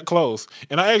was that close,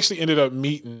 and I actually ended up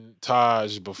meeting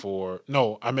Taj before.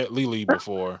 No, I met Lily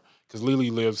before because Lily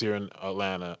lives here in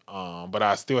Atlanta. But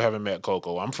I still haven't met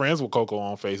Coco. I'm friends with Coco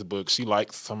on Facebook. She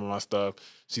likes some of my stuff.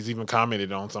 She's even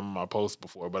commented on some of my posts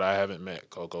before, but I haven't met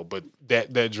Coco. But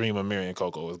that dream of marrying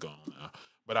Coco is gone now.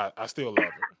 But I still love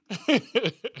her.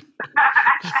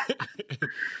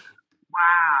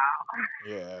 Wow.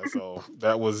 Yeah, so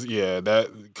that was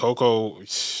that Coco.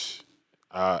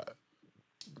 Uh,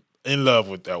 in love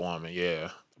with that woman,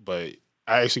 yeah. But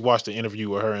I actually watched the interview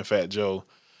with her and Fat Joe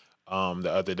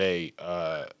the other day,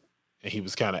 and he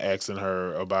was kind of asking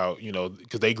her about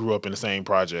because they grew up in the same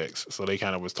projects, so they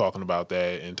kind of was talking about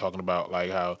that and talking about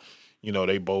like how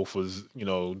they both was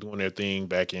doing their thing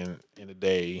back in the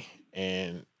day,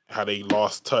 and how they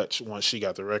lost touch once she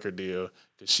got the record deal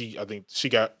because I think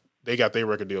they got their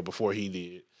record deal before he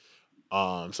did.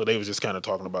 So they was just kind of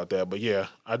talking about that. But yeah,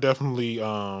 I definitely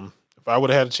if I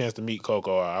would have had a chance to meet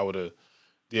Coco, I would have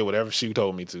did whatever she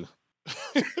told me to.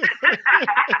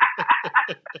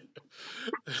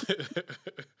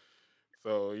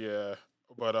 So yeah,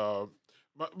 but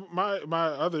my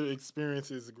other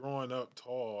experiences growing up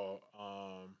tall.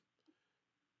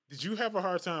 Did you have a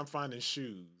hard time finding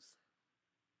shoes?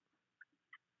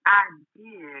 I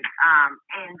did.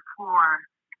 And for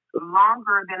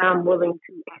longer than I'm willing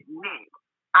to admit,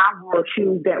 I wore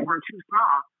shoes that were too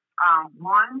small.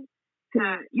 One,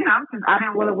 because I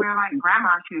didn't want to wear like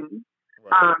grandma shoes.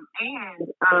 Right. And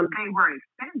they were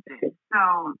expensive. So,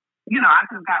 I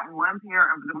could have gotten one pair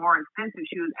of the more expensive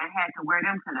shoes and had to wear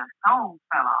them till the soles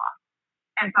fell off.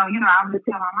 And so, I would just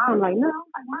tell my mom, like, no,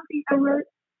 like my feet don't hurt.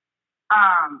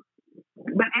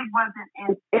 But it wasn't,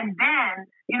 and then,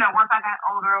 once I got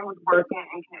older and was working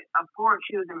and could afford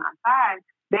shoes in my size,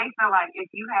 they feel like if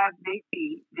you have big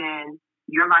feet, then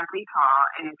you're likely tall.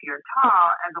 And if you're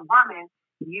tall as a woman,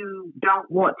 you don't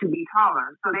want to be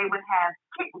taller. So they would have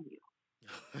kitten heels.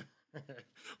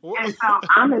 And so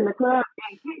I'm in the club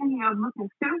in kitten heels looking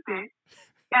stupid.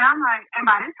 And I'm like, and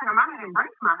by this time I had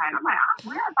embraced my height. I'm like, I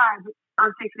wear a 5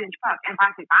 or 6 inch cup if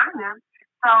I could find them.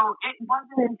 So it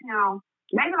wasn't until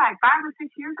maybe like 5 or 6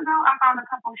 years ago, I found a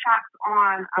couple shops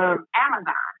on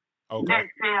Amazon Okay. that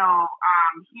sell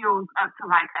heels up to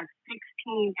like a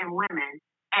 16 in women,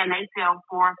 and they sell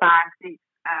 4, 5, 6,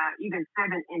 even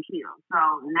 7-inch heels.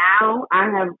 So now I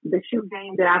have the shoe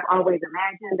game that I've always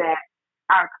imagined that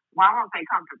are, well, I won't say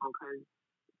comfortable because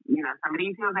some of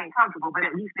these heels ain't comfortable, but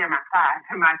at least they're my size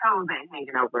and my toes ain't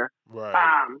hanging over. Right.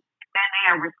 And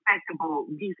they are respectable,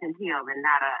 decent heel and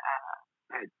not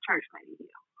a church lady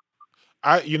heel.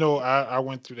 I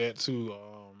went through that too.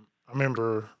 I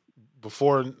remember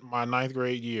before my ninth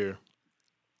grade year,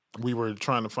 we were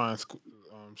trying to find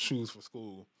shoes for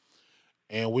school,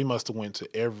 and we must have went to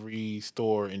every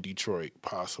store in Detroit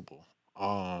possible.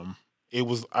 Um, it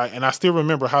was, and I still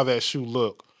remember how that shoe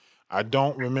looked. I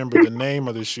don't remember the name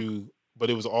of the shoe, but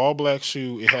it was all black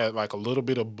shoe. It had like a little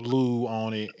bit of blue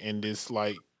on it and this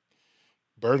like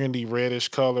burgundy reddish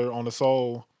color on the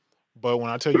sole. But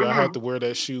when I tell you I had to wear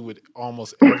that shoe with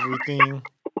almost everything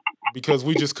because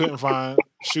we just couldn't find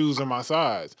shoes in my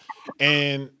size.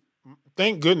 And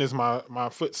thank goodness my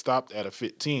foot stopped at a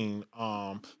 15.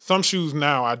 Some shoes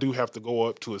now I do have to go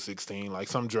up to a 16. Like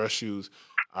some dress shoes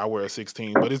I wear a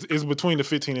 16, but it's between the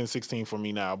 15 and 16 for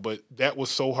me now. But that was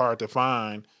so hard to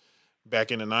find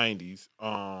back in the 90s.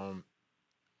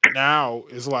 Now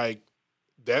it's like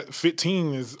that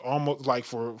 15 is almost like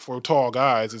for tall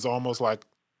guys, it's almost like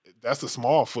that's a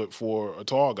small foot for a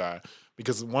tall guy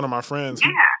because one of my friends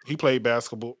he played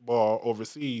basketball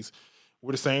overseas.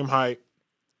 We're the same height,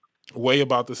 way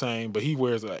about the same, but he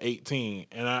wears a 18,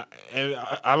 and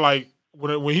I like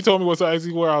when he told me what size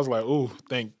he wear, I was like, oh,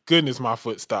 thank goodness my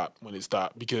foot stopped when it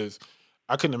stopped because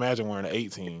I couldn't imagine wearing an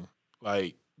 18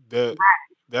 like that.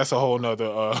 That's a whole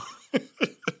nother.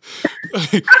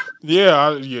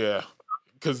 Yeah,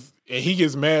 because he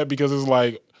gets mad because it's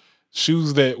like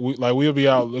shoes that we'll be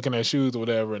out looking at shoes or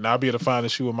whatever, and I'll be able to find a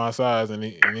shoe of my size, and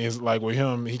it's like with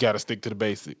him, he got to stick to the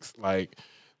basics. Like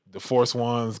the Force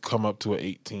Ones come up to an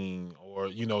 18, or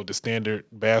the standard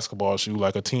basketball shoe,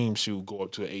 like a team shoe, go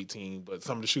up to an 18. But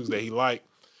some of the shoes that he like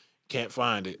can't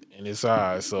find it in his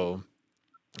size, so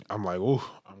I'm like, oh,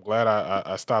 I'm glad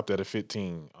I stopped at a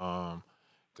 15,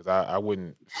 because I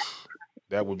wouldn't.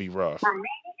 That would be rough. For me,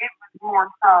 it was more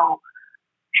so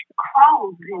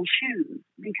clothes than shoes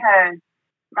because,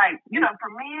 like,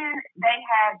 for men, they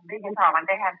have big and tall, like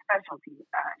they have specialty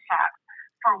shops.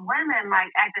 For women,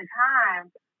 like at the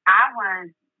time, I was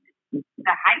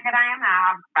the height that I am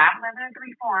now, I was 5'11" and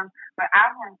 3/4, but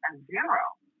I was a zero.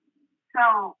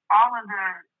 So all of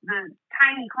the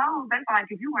tiny clothes, they feel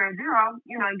like if you wear a zero,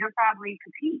 you're probably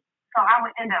petite. So I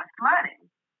would end up flooding.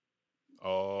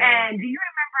 Oh. And do you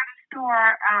remember the store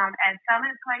at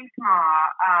Summit Place Mall,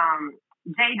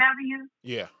 JW?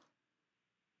 Yeah.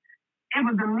 It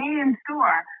was a men's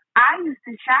store. I used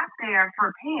to shop there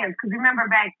for pants because remember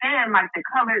back then, like the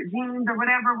colored jeans or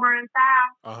whatever were in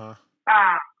style.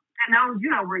 And those,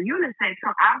 were unisex.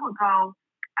 So I would go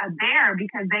there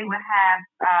because they would have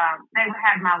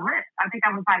my list. I think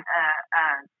I was like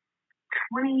a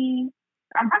 20.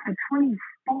 I'm like a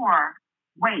 24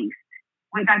 waist,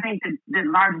 which I think the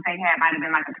largest they had might have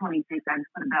been like a 26. I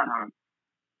just put a belt on.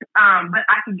 But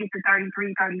I could get to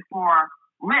 33, 34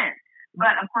 length.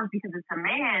 But of course, because it's a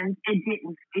man's, it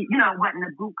wasn't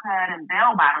the boot cut and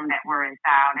bell bottom that were in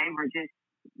style. They were just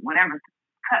whatever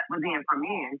cut was in for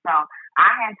men. So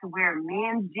I had to wear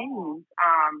men's jeans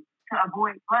to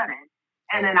avoid flooding.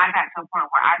 And then I got to a point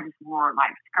where I just wore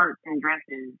like skirts and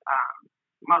dresses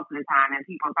most of the time, and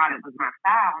people thought it was my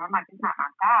style. And I'm like, it's not my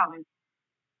style. It's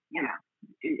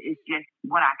it's just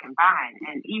what I can find.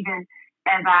 And even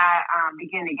as I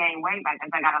began to gain weight, like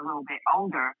as I got a little bit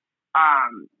older,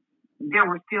 there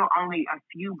were still only a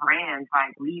few brands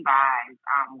like Levi's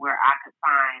where I could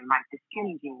find like the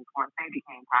skinny jeans once they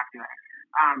became popular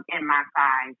in my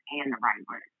size and the right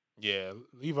width. Yeah,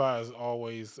 Levi's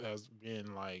always has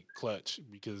been like clutch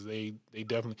because they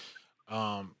definitely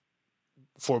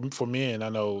for men I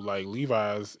know like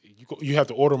Levi's you have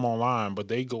to order them online, but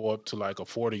they go up to like a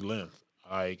 40 length.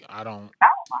 Like I don't.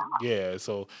 Yeah,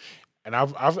 so and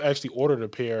I've actually ordered a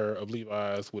pair of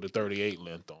Levi's with a 38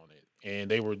 length on it,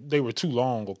 and they were too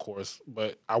long, of course,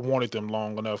 but I wanted them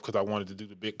long enough because I wanted to do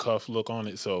the big cuff look on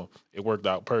it, so it worked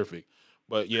out perfect.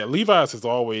 But yeah, Levi's has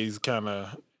always kind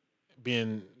of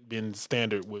been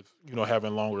standard with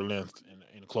having longer length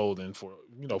in clothing for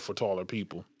for taller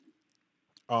people.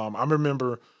 I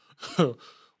remember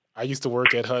I used to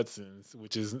work at Hudson's,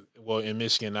 which is well in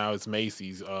Michigan now it's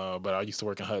Macy's, but I used to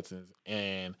work in Hudson's,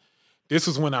 and this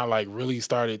was when I like really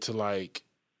started to like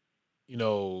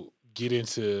get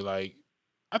into like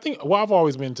I think I've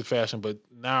always been into fashion, but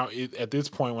now at this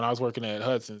point when I was working at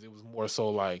Hudson's, it was more so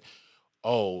like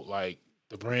oh, like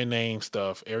the brand name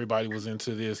stuff. Everybody was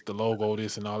into this, the logo,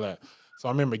 this, and all that. So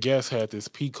I remember Guess had this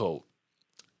pea coat,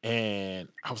 and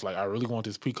I was like, I really want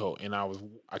this pea coat, and I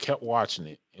kept watching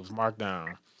it. It was marked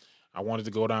down. I wanted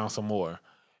to go down some more,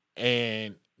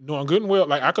 and knowing good and well,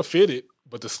 like I could fit it,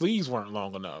 but the sleeves weren't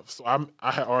long enough. So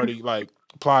I had already like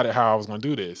plotted how I was going to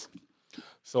do this.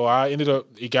 So I ended up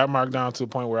it got marked down to the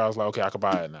point where I was like, okay, I could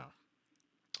buy it now.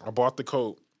 I bought the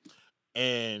coat,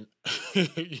 and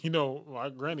my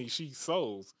granny she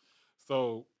sews,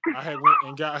 so I had went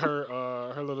and got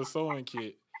her little sewing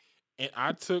kit, and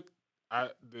I took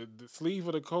the sleeve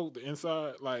of the coat, the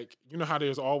inside, like how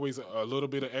there's always a little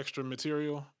bit of extra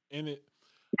material in it.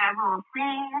 That little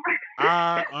seam.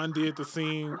 I undid the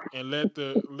seam and let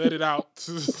it out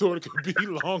so it could be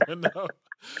long enough.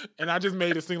 And I just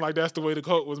made it seem like that's the way the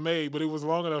coat was made, but it was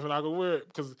long enough and I could wear it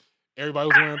because everybody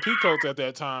was wearing peacoats at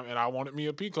that time, and I wanted me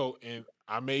a peacoat, and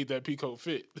I made that peacoat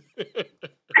fit. I've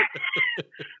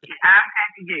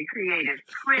had to get creative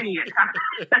plenty of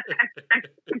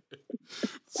times.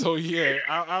 So yeah,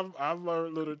 I've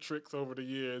learned little tricks over the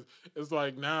years. It's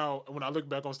like now when I look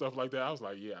back on stuff like that, I was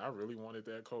like, yeah, I really wanted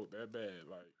that coat that bad,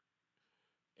 like,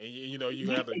 and you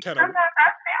have to kind of Sometimes I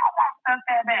still want stuff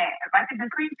that bad. If I get the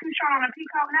sleeve too short on a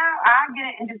peacoat now, I'll get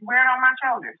it and just wear it on my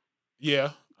shoulders. yeah,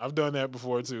 I've done that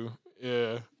before too.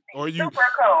 Yeah, or It's you super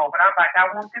cold, but I'm like,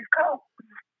 I want this coat.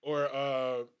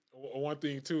 or one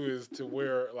thing too is to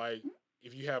wear like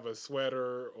if you have a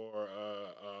sweater or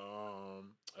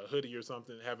a hoodie or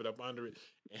something, have it up under it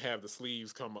and have the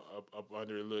sleeves come up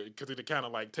under it because it kind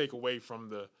of like take away from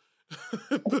the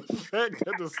the fact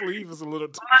that the sleeve is a little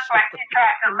too Looks short. like you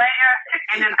tried to layer,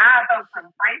 and then I'll throw some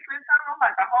bracelets on them,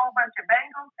 like a whole bunch of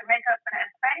bangles to make up for that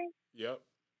space, Yep,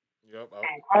 yep.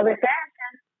 and call it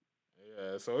fashion.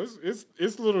 Yeah, so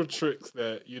it's little tricks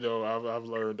that I've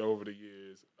learned over the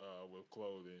years with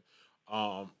clothing.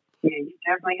 Um, Yeah, you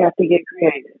definitely have to get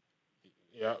creative.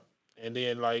 Yep. And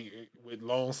then like with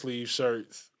long sleeve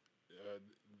shirts, uh,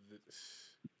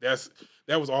 th-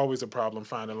 that was always a problem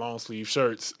finding long sleeve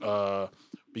shirts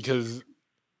because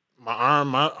my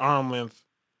arm length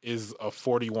is a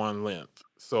 41 length.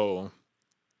 So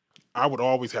I would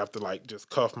always have to like just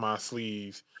cuff my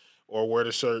sleeves or wear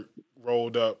the shirt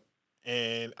rolled up.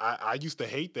 And I used to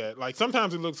hate that. Like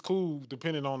sometimes it looks cool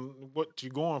depending on what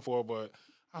you're going for, but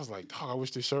I was like, dog, I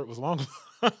wish this shirt was longer.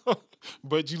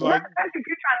 But you Well, like, especially if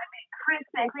you're trying to be crisp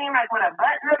and clean, like with a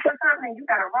button up or something, you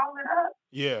gotta roll it up.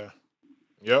 yeah,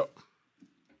 yep.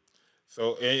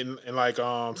 So and like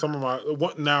some of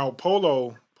my now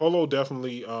Polo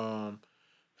definitely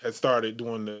has started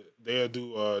doing they'll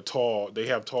do they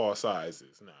have tall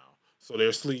sizes now. So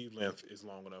their sleeve length is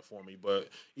long enough for me. But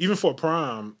even for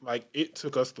prom, like it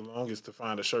took us the longest to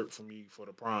find a shirt for me for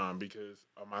the prom because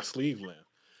of my sleeve length.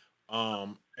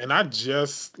 And I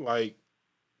just like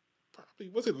probably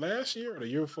was it last year or the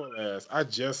year before last? I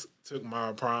just took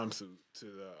my prom suit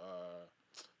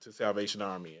to Salvation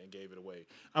Army and gave it away.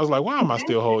 I was like, why am I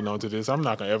still holding on to this? I'm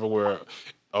not gonna ever wear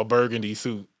a burgundy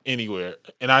suit anywhere.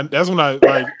 And that's when I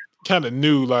like kind of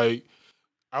knew like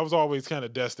I was always kind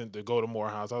of destined to go to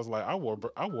Morehouse. I was like, I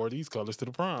wore these colors to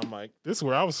the prom. Like this is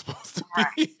where I was supposed to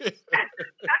be. Right.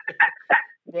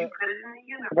 You But put it in the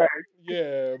universe.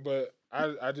 yeah, but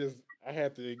I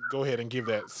had to go ahead and give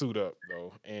that suit up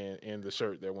though, and the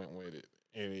shirt that went with it,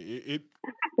 and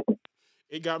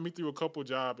it got me through a couple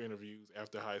job interviews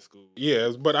after high school.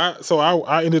 Yeah, but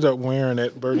I ended up wearing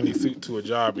that burgundy suit to a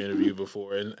job interview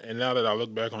before, and now that I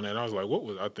look back on that, I was like, what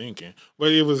was I thinking?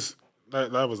 But it was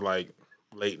that was like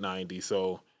late '90s,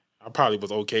 so I probably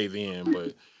was okay then,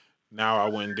 but now I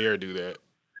wouldn't dare do that.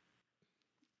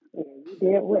 Yeah, you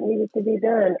did what needed to be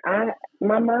done.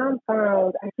 My mom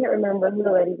found, I can't remember who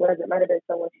the lady was. It might have been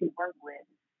someone she worked with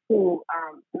who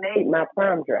made my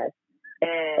prom dress,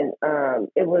 and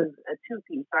it was a two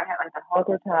piece. So I had like the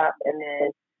halter top and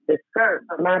then the skirt.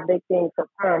 But my big thing for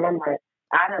prom, I'm like,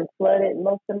 I done flooded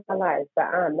most of my life, but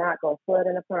I'm not gonna flood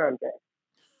in a prom dress.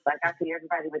 Like I see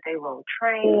everybody with their long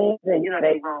trains and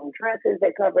they long dresses,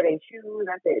 they cover their shoes.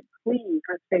 I said, please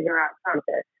let's figure out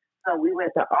something. So we went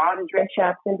to all the dress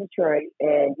shops in Detroit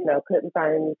and, couldn't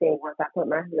find anything once I put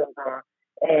my heels on.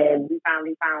 And we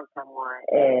finally found someone.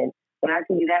 And when I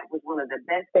tell you that was one of the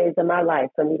best days of my life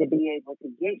for me to be able to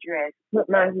get dressed, put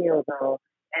my heels on,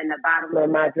 and the bottom of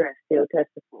my dress still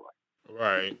touched the floor.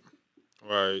 Right,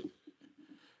 right,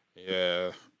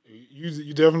 yeah.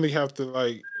 You definitely have to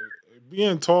like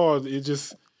being tall. It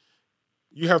just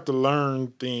you have to learn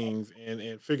things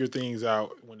and figure things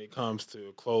out when it comes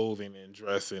to clothing and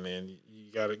dressing, and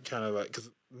you got to kind of like because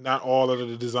not all of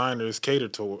the designers cater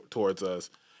towards us.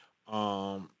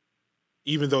 Um,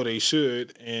 even though they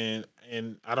should. And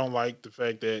I don't like the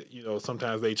fact that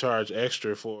sometimes they charge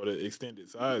extra for the extended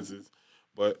sizes,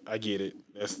 but I get it.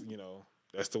 That's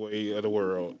the way of the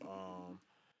world.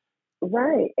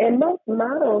 Right. And most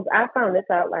models, I found this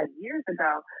out like years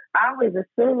ago. I always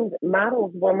assumed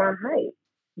models were my height.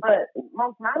 But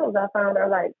most models I found are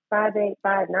like 5'8",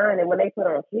 5'9", and when they put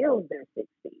on heels, they're 6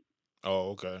 feet.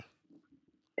 Oh, okay.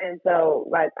 And so,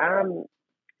 like, I'm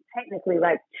technically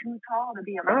like too tall to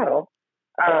be a model,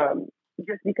 um,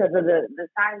 just because of the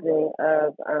sizing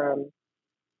of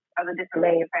the different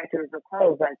manufacturers of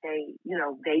clothes. Like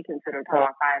they consider tall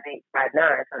 5'8", 5'9",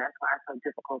 so that's why it's so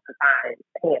difficult to find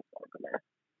pants over there.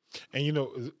 And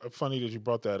it's funny that you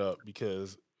brought that up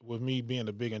because with me being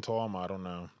a big and tall model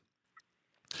now,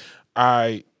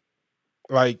 I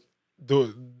like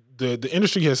the the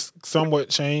industry has somewhat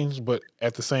changed, but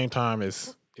at the same time,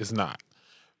 it's not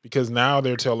because now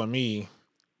they're telling me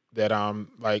that I'm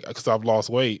like because I've lost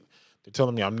weight. They're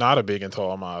telling me I'm not a big and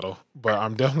tall model, but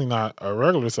I'm definitely not a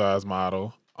regular size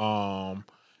model.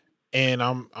 And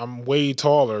I'm way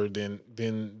taller than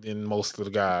most of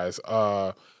the guys.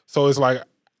 So it's like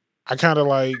I kind of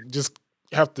like just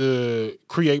have to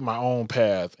create my own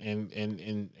path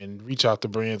and reach out to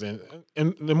brands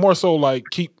and more so like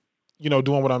keep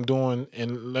doing what I'm doing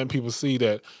and letting people see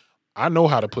that I know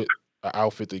how to put an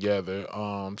outfit together.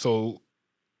 So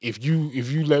if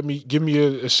you let me give me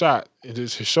a shot and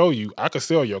just to show you, I could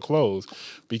sell your clothes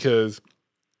because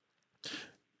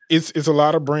it's a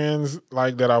lot of brands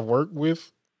like that I've worked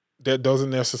with that doesn't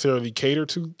necessarily cater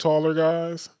to taller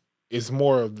guys. It's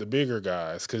more of the bigger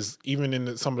guys because even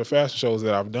in some of the fashion shows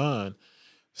that I've done,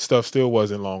 stuff still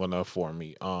wasn't long enough for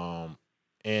me.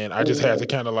 And I just had to Mm.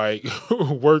 kind of like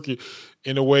work it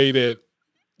in a way that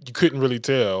you couldn't really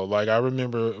tell. Like I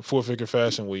remember Full Figure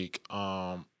Fashion Week.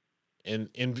 And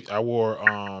I wore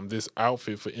this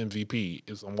outfit for MVP.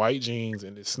 It's some white jeans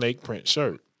and this snake print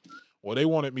shirt. Well, they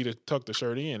wanted me to tuck the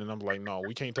shirt in, and I'm like, no,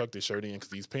 we can't tuck this shirt in because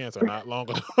these pants are not long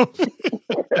enough.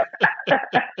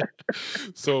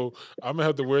 So I'm gonna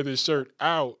have to wear this shirt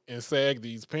out and sag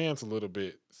these pants a little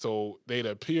bit so they'd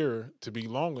appear to be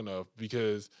long enough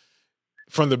because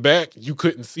from the back you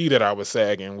couldn't see that I was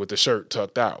sagging with the shirt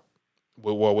tucked out,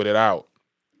 with it out.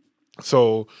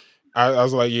 So I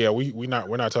was like, yeah, we're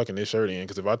not tucking this shirt in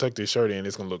because if I tuck this shirt in,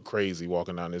 it's gonna look crazy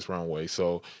walking down this runway.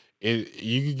 So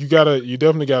you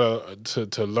definitely gotta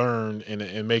to learn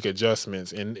and make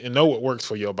adjustments and know what works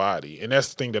for your body. And that's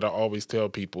the thing that I always tell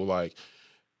people. Like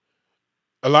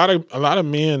a lot of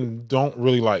men don't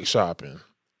really like shopping,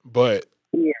 but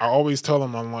Yeah. I always tell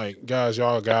them I'm like, guys,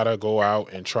 y'all gotta go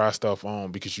out and try stuff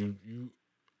on because you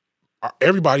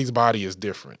everybody's body is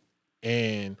different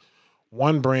and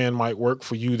one brand might work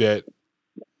for you that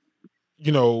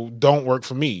don't work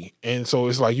for me. And so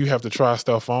it's like you have to try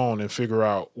stuff on and figure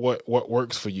out what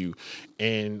works for you.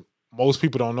 And most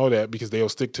people don't know that because they'll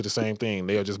stick to the same thing.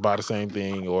 They'll just buy the same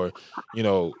thing or, you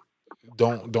know,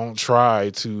 don't try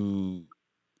to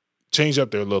change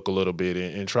up their look a little bit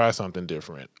and try something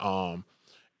different.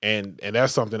 And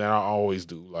that's something that I always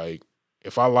do. Like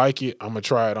if I like it, I'm gonna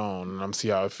try it on and I'm see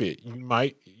how it fit.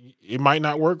 It might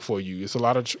not work for you. It's a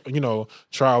lot of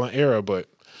trial and error, but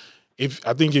if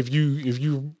I think if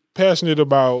you passionate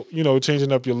about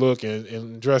changing up your look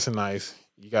and dressing nice,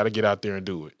 you got to get out there and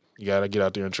do it. You got to get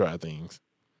out there and try things.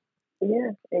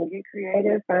 Yeah, and get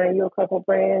creative. Find you a couple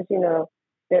brands,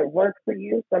 that work for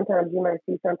you. Sometimes you might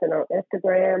see something on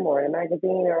Instagram or in a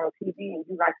magazine or on TV, and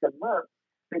you like the look,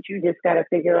 but you just got to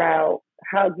figure out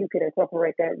how you can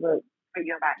incorporate that look for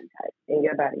your body type and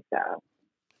your body style,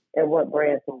 and what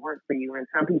brands will work for you. And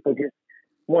some people just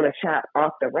want to shop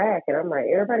off the rack, and I'm like,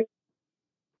 everybody.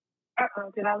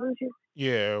 Did I lose you?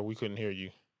 Yeah, we couldn't hear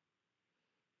you.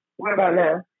 What about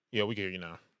now? Yeah, we can hear you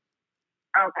now.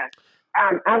 Okay.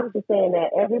 I was just saying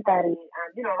that everybody,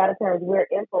 a lot of times we're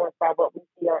influenced by what we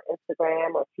see on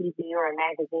Instagram or TV or in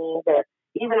magazines or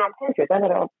even on Pinterest. I know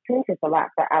on Pinterest a lot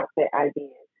for outfit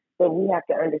ideas. But we have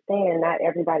to understand not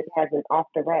everybody has an off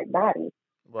the rack body.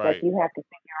 Like Right. you have to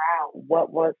figure out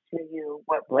what works for you,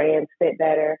 what brands fit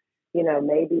better.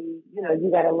 Maybe, you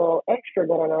got a little extra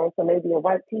going on, so maybe a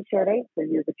white t shirt ain't for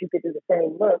you, but you could do the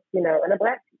same look, in a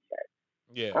black t shirt.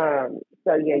 Yeah.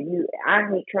 So yeah, I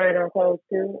hate trying on clothes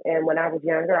too. And when I was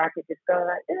younger, I could just go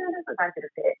like, this is like a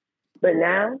fit. But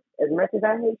now, as much as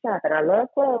I hate shopping, I love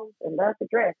clothes and love to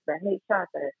dress, but I hate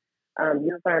shopping.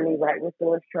 You'll find me right in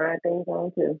stores trying things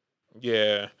on too.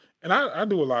 Yeah. And I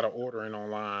do a lot of ordering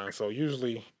online, so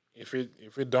usually if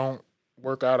it don't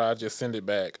work out, I just send it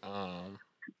back.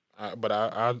 But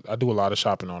I do a lot of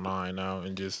shopping online now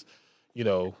and just you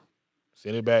know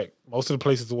send it back. Most of the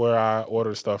places where I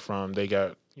order stuff from, they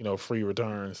got free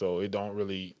return, so it don't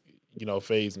really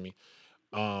phase me.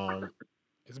 Um,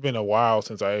 it's been a while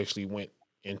since I actually went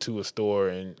into a store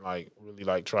and like really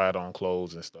like tried on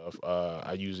clothes and stuff.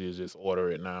 I usually just order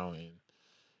it now and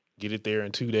get it there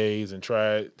in 2 days and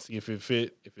try it, see if it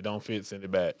fit. If it don't fit, send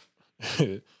it back.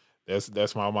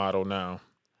 That's my motto now.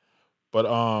 But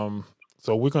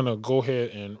so we're gonna go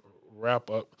ahead and wrap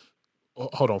up.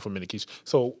 Hold on for a minute, Keisha.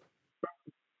 So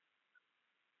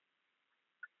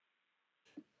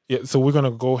yeah, so we're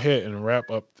gonna go ahead and wrap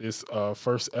up this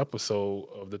first episode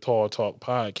of the Tall Talk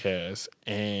podcast.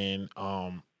 And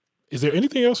is there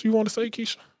anything else you want to say,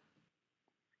 Keisha?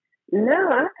 No,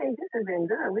 I think this has been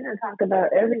good. We done talked about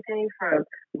everything from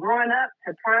growing up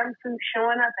to prom suit,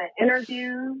 showing up at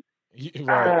interviews,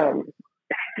 Right. um,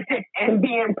 and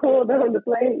being pulled on to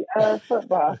play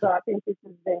football. So I think this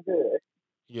has been good.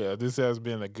 Yeah, this has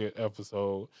been a good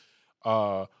episode.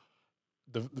 Uh,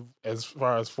 as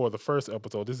far as for the first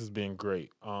episode, this has been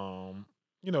great.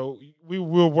 We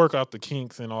will work out the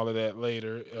kinks and all of that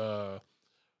later.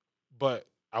 But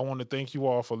I want to thank you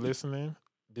all for listening.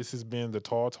 This has been the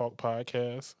Tall Talk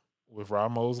podcast with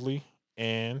Rob Mosley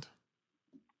and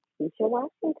Keisha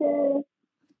Washington.